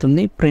highlight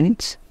అవుతుంది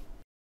prints.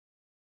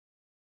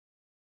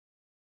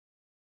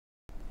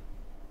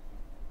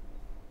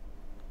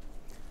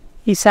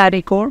 ఈ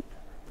sari code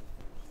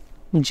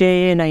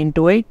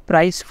JA928,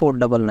 price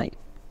 499.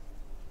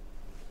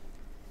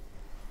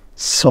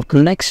 So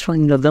next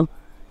one చూద్దాం.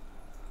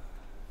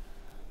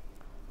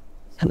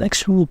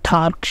 Next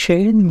dark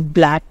shade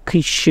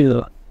blackish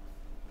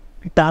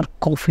dark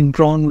coffee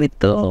brown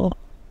with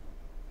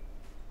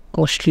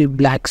mostly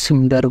black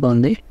సిమిలర్గా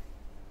ఉంది.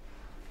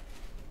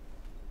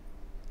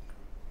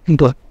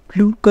 ఇంకా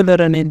బ్లూ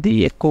కలర్ అనేది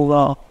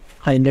ఎక్కువగా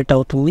హైలైట్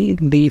అవుతుంది.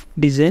 Leaf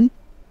design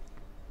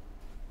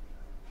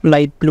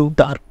light blue,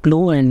 dark blue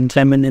and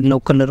lemon yellow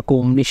colour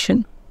combination.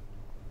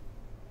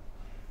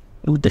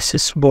 This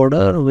is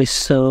border with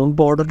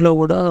బోర్డర్లో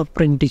కూడా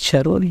print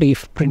ఇచ్చారు,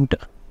 లీఫ్ ప్రింట్.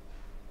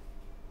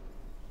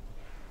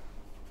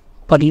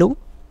 పళ్ళు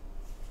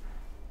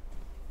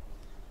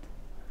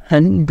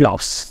అండ్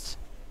బ్లౌజ్.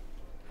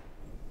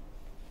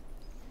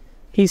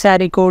 ఈ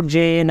sari code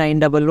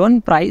JA911,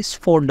 price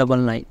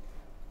 499.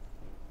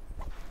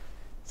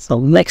 So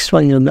next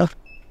one చూద్దాం.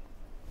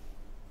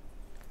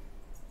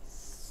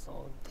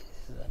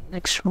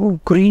 నెక్స్ట్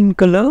గ్రీన్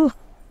కలర్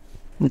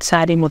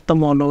శారీ మొత్తం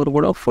ఆల్ ఓవర్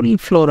కూడా full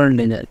floral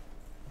design.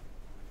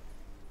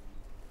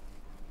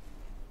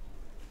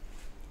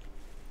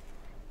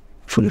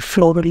 Full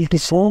floral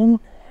design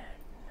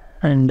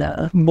and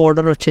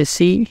border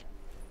వచ్చేసి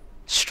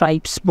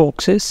stripes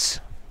boxes,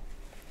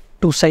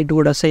 two side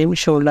కూడా same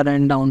shoulder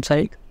and down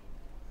side.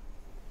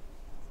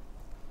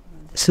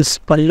 This is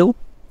పళ్ళు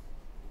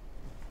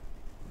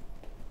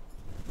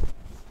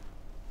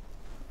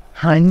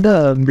and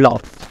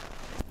blouse.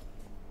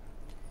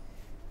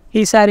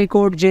 ఈ sari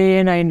code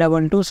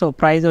JA922, so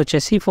price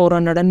వచ్చేసి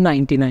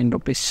 499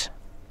 rupees.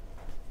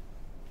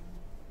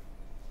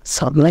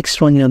 So next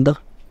one చూద్దాం.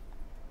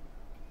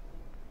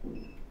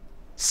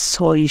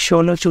 So ఈ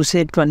షోలో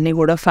చూసేటివన్నీ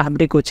కూడా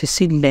ఫ్యాబ్రిక్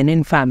వచ్చేసి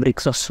లెనిన్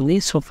ఫ్యాబ్రిక్స్ వస్తుంది.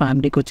 సో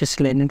ఫ్యాబ్రిక్ వచ్చేసి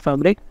లెనిన్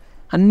ఫ్యాబ్రిక్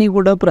అన్నీ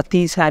కూడా,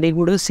 ప్రతి శారీ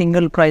కూడా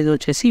సింగిల్ ప్రైస్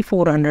వచ్చేసి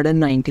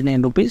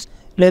 499 రూపీస్.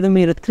 లేదా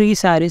మీరు 3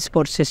 శారీస్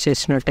పర్చేస్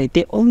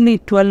చేసినట్టయితే ఓన్లీ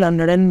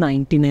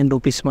 1299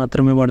 రూపీస్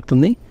మాత్రమే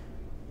పడుతుంది.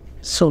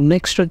 సో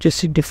నెక్స్ట్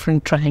వచ్చేసి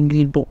different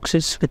triangle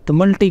boxes with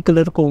multi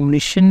colour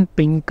combination,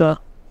 pink,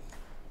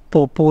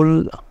 purple,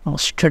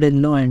 mustard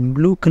yellow and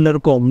blue colour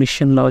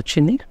కాంబినేషన్లో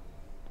వచ్చింది.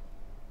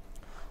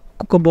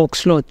 ఒక్కొక్క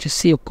బాక్స్లో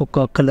వచ్చేసి ఒక్కొక్క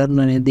కలర్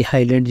అనేది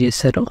హైలైట్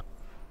చేశారు.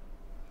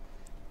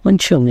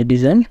 మంచిగా ఉంది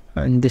design.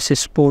 And this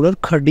is powder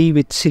khadi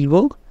with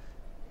silver,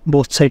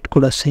 both side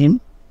కూడా సేమ్.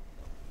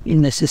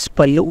 ఇన్ దిస్ ఇస్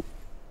పళ్ళు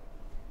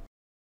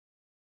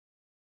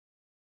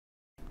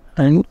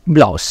అండ్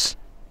బ్లౌజ్.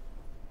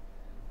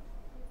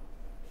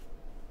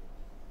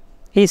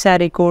 ఈ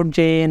sari code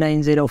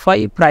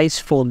JA905, price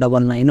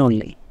 499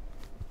 only.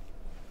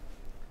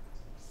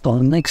 So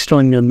next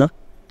one చూద్దాం.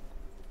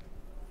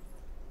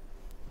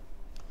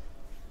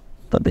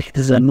 So this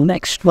is the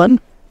next one.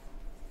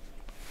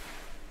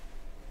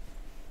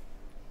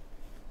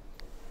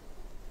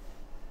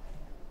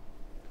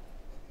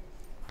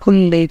 Full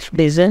leaf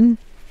design.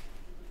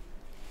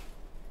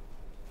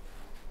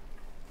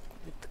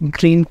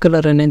 Green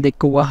colour అనేది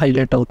ఎక్కువ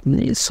highlight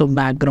అవుతుంది. So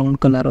background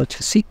colour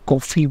వచ్చేసి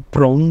coffee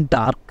brown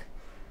dark.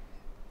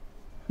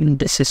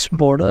 This is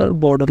border,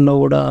 బోర్డర్లో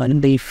కూడా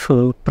leaf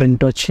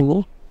print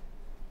వచ్చింది.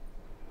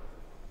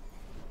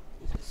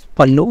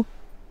 పళ్ళు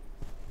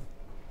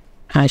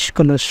ash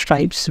color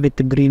stripes with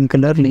green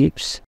color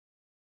leaves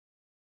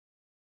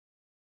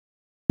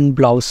and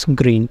blouse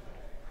green.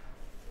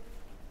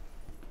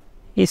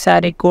 ఈ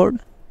sari code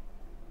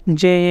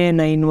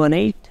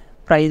JA918,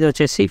 price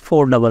వచ్చేసి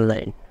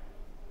 499.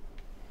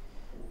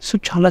 సో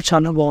చాలా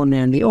చాలా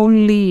బాగున్నాయండి.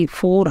 ఓన్లీ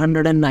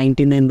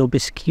 499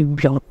 రూపీస్కి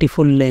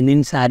beautiful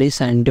Lenin saris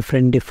and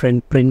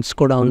different prints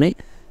కూడా ఉన్నాయి.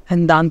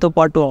 అండ్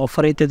దాంతోపాటు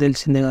ఆఫర్ అయితే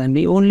తెలిసిందే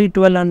కదండి, ఓన్లీ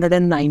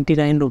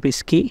 1299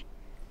 రూపీస్కి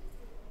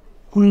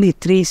ఓన్లీ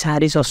 3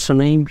 శారీస్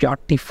వస్తున్నాయి.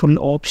 బ్యూటిఫుల్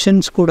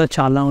ఆప్షన్స్ కూడా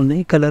చాలా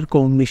ఉన్నాయి, కలర్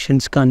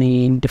కాంబినేషన్స్ కానీ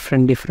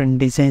డిఫరెంట్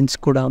డిజైన్స్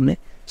కూడా ఉన్నాయి.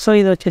 సో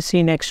ఇది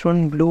వచ్చేసి నెక్స్ట్ వన్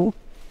బ్లూ.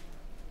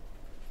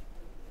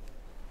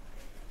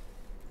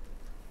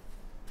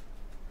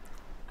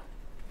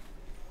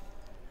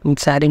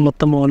 శారీ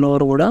మొత్తం ఆల్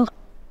ఓవర్ కూడా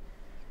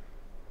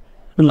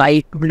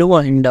light blue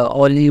and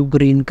olive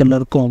green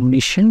colour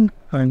combination.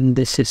 And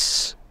this is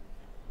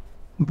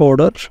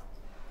border,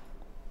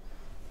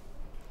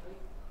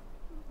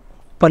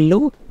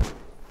 పళ్ళు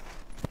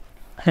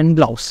అండ్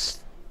బ్లౌజ్.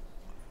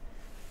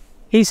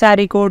 ఈ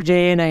sari code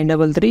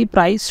JA933,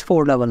 price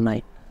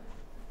 499.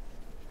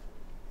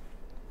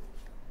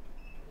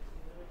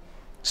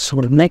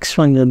 So next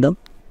one చూద్దాం.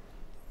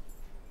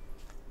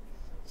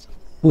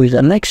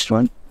 The next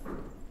one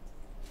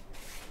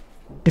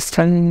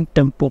different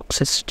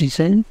boxes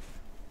design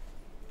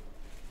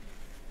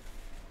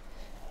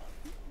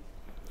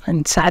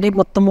and sari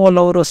మొత్తం all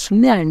over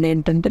వస్తుంది. And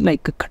ఏంటంటే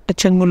like కట్ట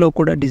చెంగులో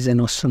కూడా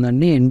design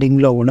వస్తుందండి.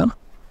 ఎండింగ్లో కూడా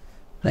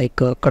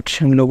లైక్ కట్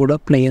చెంగులో కూడా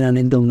ప్లెయిన్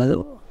అనేది ఉండదు.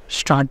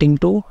 స్టార్టింగ్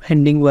టు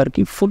ఎండింగ్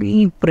వరకు ఫుల్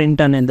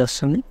ప్రింట్ అనేది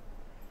వస్తుంది.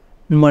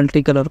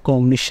 మల్టీ కలర్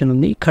కాంబినేషన్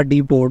ఉంది, కడ్డీ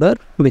border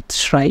with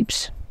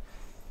stripes.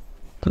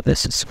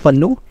 This is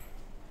పల్లు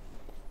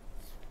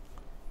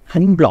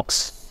అండ్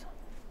బ్లాక్స్.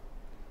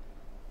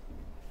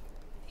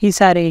 ఈ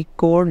sorry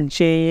code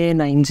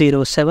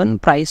JA907,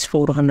 price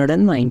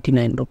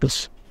 499 rupees.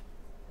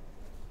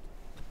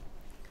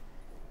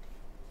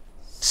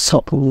 So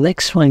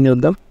next one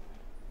చూద్దాం.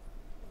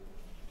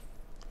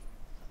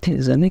 This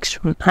is the next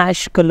one.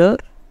 Ash color,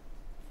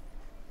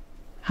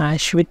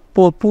 ash with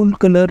purple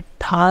color,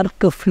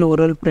 dark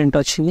floral print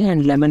వచ్చింది,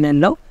 and lemon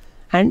yellow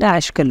and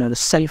ash colour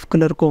self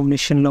colour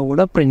కాంబినేషన్లో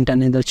కూడా print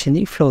అనేది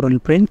వచ్చింది, floral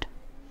print.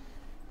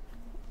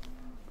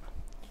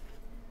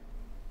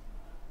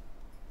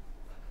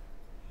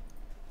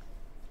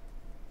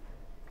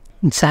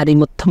 Sari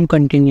మొత్తం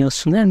continue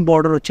వస్తుంది, and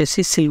border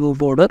వచ్చేసి silver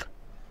border.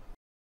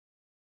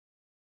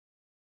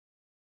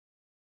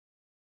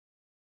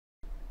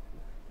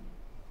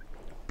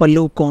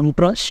 పల్లు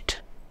contrast,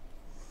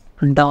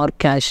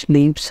 dark ash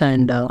leaves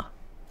and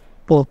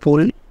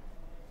purple.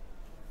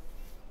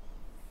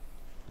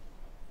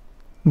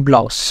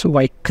 Blouse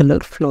white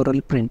colour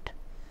floral print.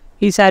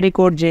 ఈ sari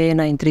code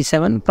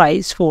JA937,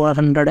 price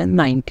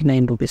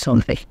 499 rupees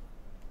only.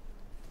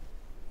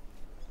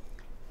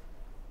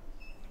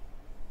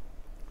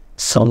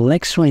 So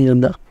next one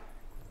చూద్దాం.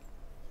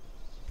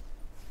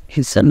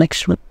 It's the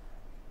next one.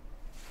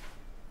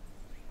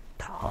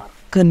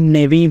 Dark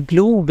navy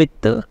blue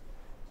with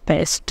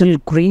pastel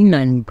green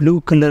and blue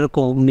colour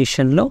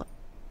కాంబినేషన్లో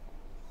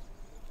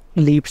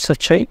leaves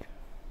వచ్చాయి.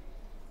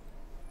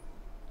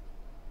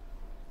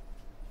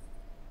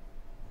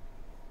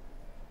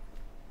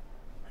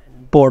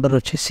 Border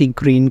వచ్చేసి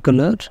green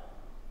colour,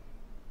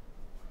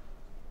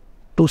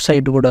 two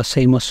side కూడా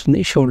same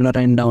వస్తుంది, shoulder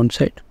and down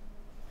side.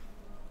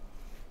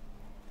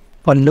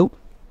 పల్లు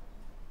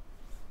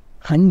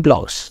and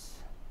blouse.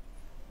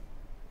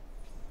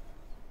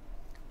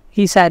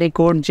 ఈ sari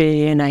code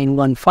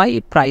JA915,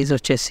 price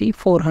వచ్చేసి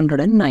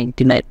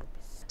 499.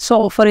 So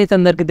offer అయితే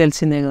అందరికీ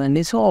తెలిసిందే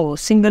కదండి. సో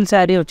సింగిల్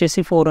శారీ వచ్చేసి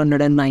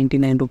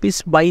 499 rupees,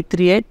 by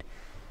 3 at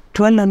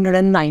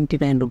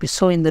 1299 rupees.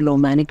 So ఇందులో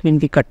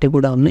మ్యానిక్విన్కి కట్టి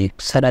కూడా ఉన్నాయి,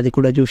 సరే అది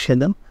కూడా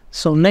చూసేద్దాం.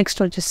 సో నెక్స్ట్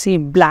వచ్చేసి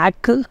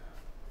black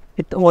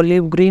with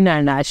olive green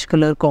and ash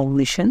colour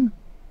combination.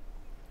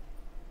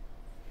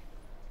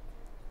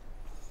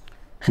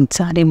 And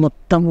sari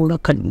మొత్తం కూడా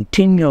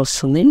కంటిన్యూ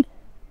వస్తుంది.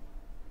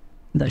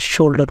 ద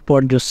షోల్డర్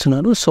పార్ట్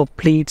చూస్తున్నారు, సో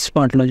ప్లీట్స్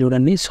పార్ట్లో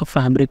చూడండి. సో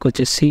ఫ్యాబ్రిక్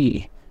వచ్చేసి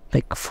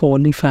like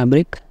Foley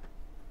fabric,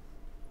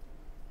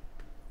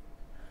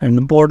 and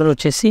border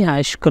వచ్చేసి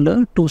యాష్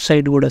కలర్, టూ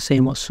సైడ్ కూడా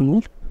సేమ్ వస్తుంది,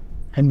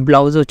 అండ్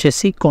బ్లౌజ్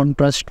వచ్చేసి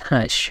కాంట్రాస్ట్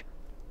యాష్.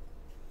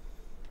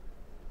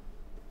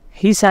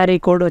 ఈ శారీ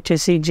కోడ్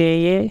వచ్చేసి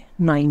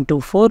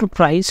JA924,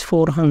 price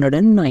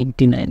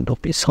 499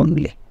 rupees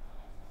only.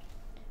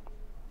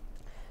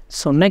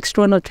 So next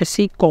one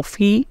వచ్చేసి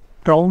coffee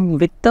brown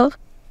with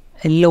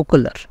yellow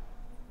colour.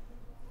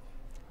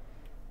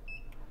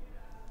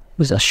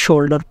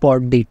 Shoulder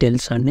part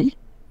details అండి.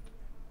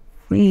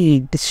 ఈ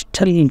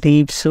డిజిటల్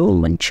లీవ్స్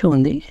మంచిగా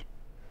ఉంది,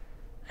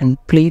 అండ్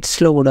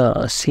ప్లేట్స్లో కూడా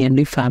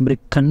సేయండి,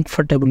 ఫ్యాబ్రిక్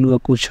కంఫర్టబుల్గా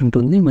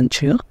కూర్చుంటుంది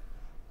మంచిగా.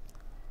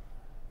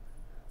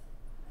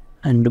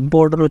 అండ్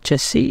బోర్డర్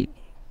వచ్చేసి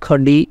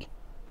కడీ,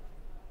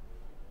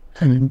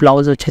 అండ్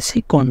బ్లౌజ్ వచ్చేసి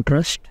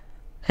కాంట్రాస్ట్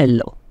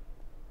ఎల్లో.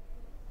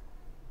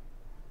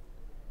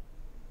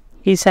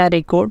 ఈ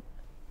sari code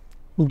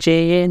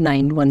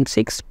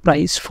JA916,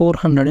 price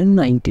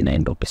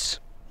 499 rupees.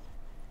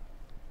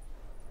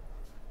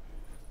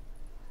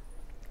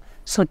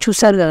 So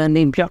చూసారు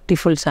కదండి,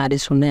 బ్యూటిఫుల్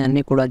శారీస్ ఉన్నాయి,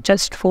 అన్నీ కూడా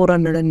just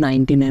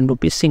 499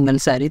 rupees single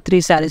sari.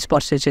 3 saris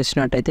purchase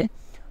చేసినట్టయితే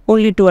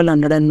only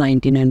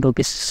 1299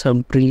 rupees.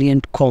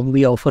 Brilliant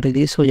combi offer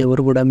ఇది, సో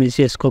ఎవరు కూడా మిస్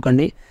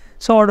చేసుకోకండి.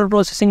 సో ఆర్డర్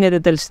ప్రాసెసింగ్ అయితే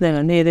తెలిసిందే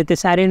కానీ, ఏదైతే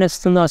శారీ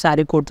నచ్చుతుందో ఆ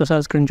శారీ కోడ్తో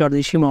సహా స్క్రీన్ షాట్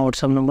తీసి మా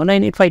వాట్సాప్ నెంబర్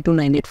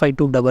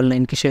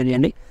 9852985299కి షేర్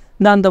చేయండి.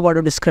 దాంతోపాటు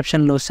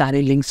డిస్క్రిప్షన్లో శారీ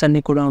లింక్స్ అన్నీ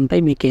కూడా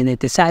ఉంటాయి. మీకు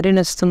ఏదైతే శారీ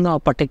నచ్చుతుందో ఆ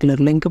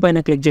పర్టికులర్ లింక్ పైన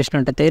క్లిక్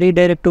చేసినట్టయితే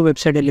రీడైరెక్ట్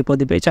వెబ్సైట్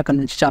వెళ్ళిపోతే పేజ్, అక్కడ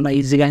నుంచి చాలా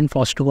ఈజీగా అండ్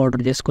ఫాస్ట్గా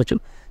ఆర్డర్ చేసుకోవచ్చు.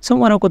 సో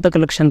మరో కొత్త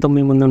కలెక్షన్తో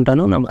మీ ముందు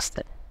ఉంటాను.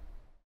 నమస్తే.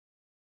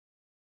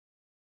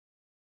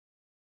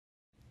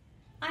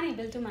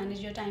 Unable to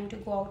manage your time to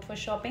go out for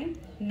shopping?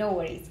 No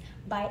worries.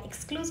 Buy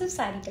exclusive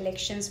saree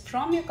collections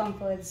from your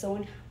comfort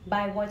zone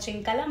by watching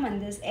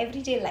Kalamandir's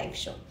everyday live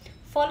show.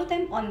 Follow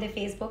them on their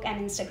Facebook and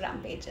Instagram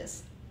pages.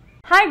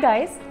 Hi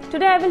guys,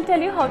 today I will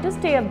tell you how to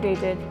stay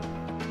updated.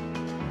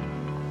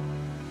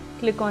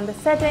 Click on the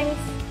settings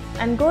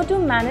and go to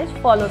manage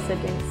follow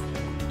settings.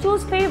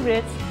 Choose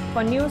favorites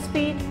for news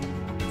feed,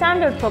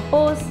 standard for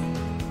posts,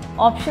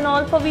 option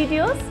all for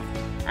videos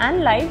and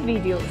live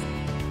videos.